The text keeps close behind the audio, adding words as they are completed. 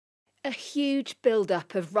A huge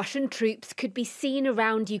build-up of Russian troops could be seen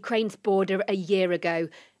around Ukraine's border a year ago,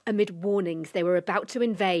 amid warnings they were about to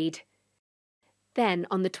invade. Then,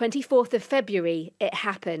 on the 24th of February, it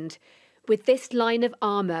happened, with this line of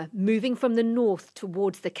armour moving from the north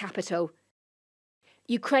towards the capital.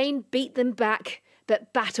 Ukraine beat them back,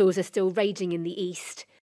 but battles are still raging in the east.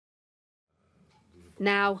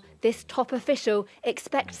 Now, this top official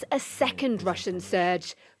expects a second Russian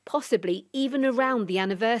surge, possibly even around the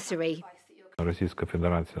anniversary. Російська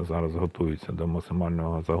Федерація зараз готується до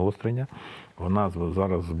максимального загострення. Вона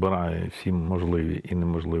зараз збирає всі можливі і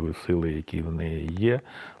неможливі сили, які в неї є,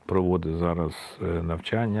 проводить зараз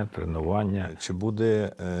навчання, тренування. Чи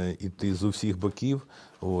буде йти з усіх боків?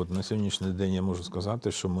 На сьогоднішній день я можу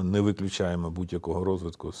сказати, що ми не виключаємо будь-якого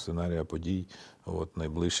розвитку сценарія подій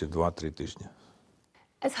найближчі 2-3 тижні.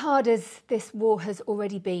 As hard as this war has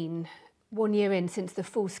already been, 1 year in since the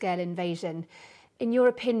full-scale invasion, in your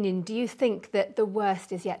opinion, do you think that the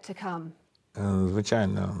worst is yet to come?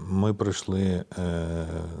 Звичайно, ми пройшли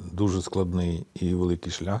дуже складний і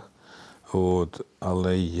великий шлях,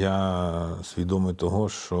 але я свідомий того,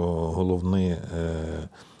 що головні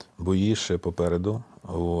бої ще попереду,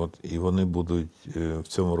 і вони будуть в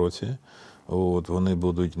цьому році, вони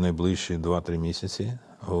будуть найближчі 2-3 місяці,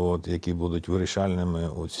 які будуть вирішальними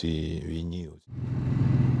у цій війні.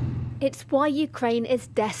 It's why Ukraine is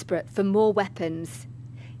desperate for more weapons.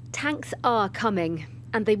 Tanks are coming,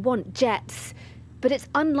 and they want jets, but it's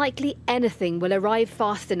unlikely anything will arrive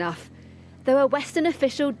fast enough, though a Western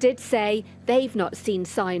official did say they've not seen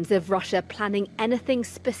signs of Russia planning anything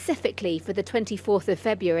specifically for the 24th of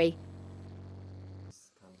February.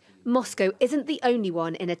 Moscow isn't the only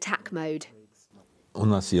one in attack mode. У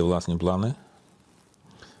нас є власні плани,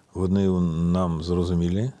 вони нам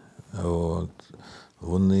зрозумілі,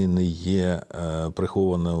 вони не є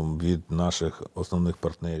прихованими від наших основних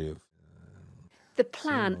партнерів. The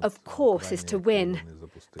plan, of course, is to win,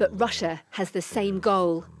 but Russia has the same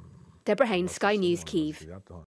goal. Deborah Haynes, Sky News, Kyiv.